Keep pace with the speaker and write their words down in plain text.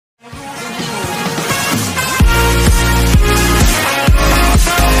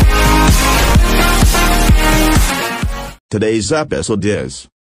Today's episode is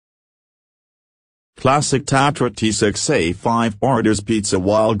Classic Tatra-T6A5 orders pizza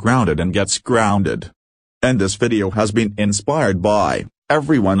while grounded and gets grounded. And this video has been inspired by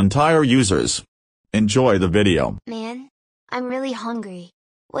everyone entire users. Enjoy the video. Man, I'm really hungry.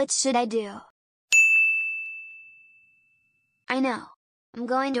 What should I do? I know. I'm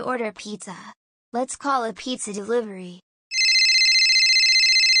going to order pizza. Let's call a pizza delivery.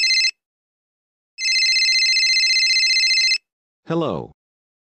 Hello.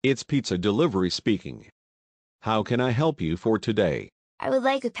 It's pizza delivery speaking. How can I help you for today? I would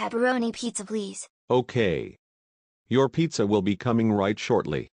like a pepperoni pizza, please. Okay. Your pizza will be coming right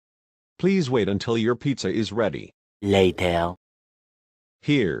shortly. Please wait until your pizza is ready. Later.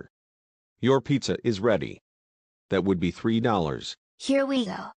 Here. Your pizza is ready. That would be $3. Here we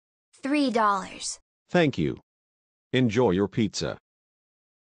go. $3. Thank you. Enjoy your pizza.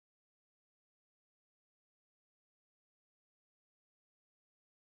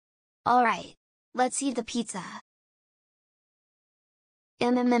 Alright. Let's eat the pizza.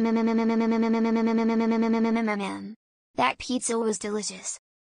 That pizza was delicious.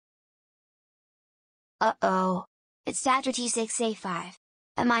 Uh-oh. It's Tatra-T6A5.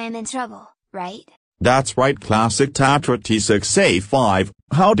 Am I in trouble, right? That's right, Classic Tatra-T6A5.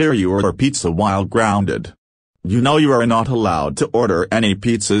 How dare you order pizza while grounded? You know you are not allowed to order any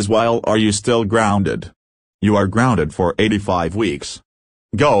pizzas while are you still grounded. You are grounded for 85 weeks.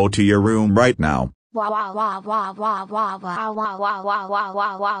 Go to your room right now.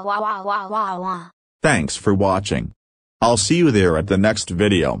 Thanks for watching. I'll see you there at the next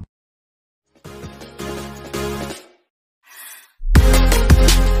video.